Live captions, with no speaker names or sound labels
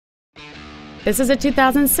This is a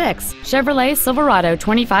 2006 Chevrolet Silverado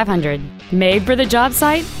 2500. Made for the job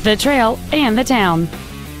site, the trail, and the town.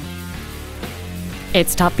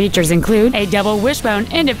 Its top features include a double wishbone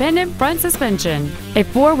independent front suspension, a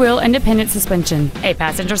four-wheel independent suspension, a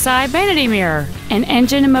passenger side vanity mirror, an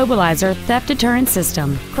engine immobilizer theft deterrent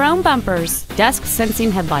system, chrome bumpers, dusk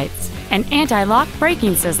sensing headlights, an anti-lock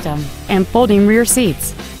braking system, and folding rear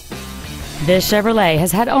seats. This Chevrolet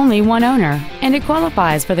has had only one owner, and it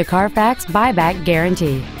qualifies for the Carfax buyback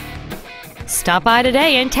guarantee. Stop by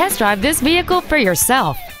today and test drive this vehicle for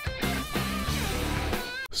yourself.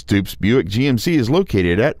 Stoops Buick GMC is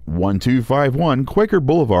located at 1251 Quaker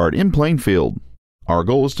Blvd in Plainfield. Our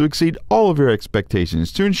goal is to exceed all of your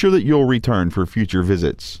expectations to ensure that you'll return for future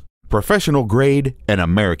visits. Professional grade and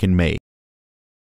American made.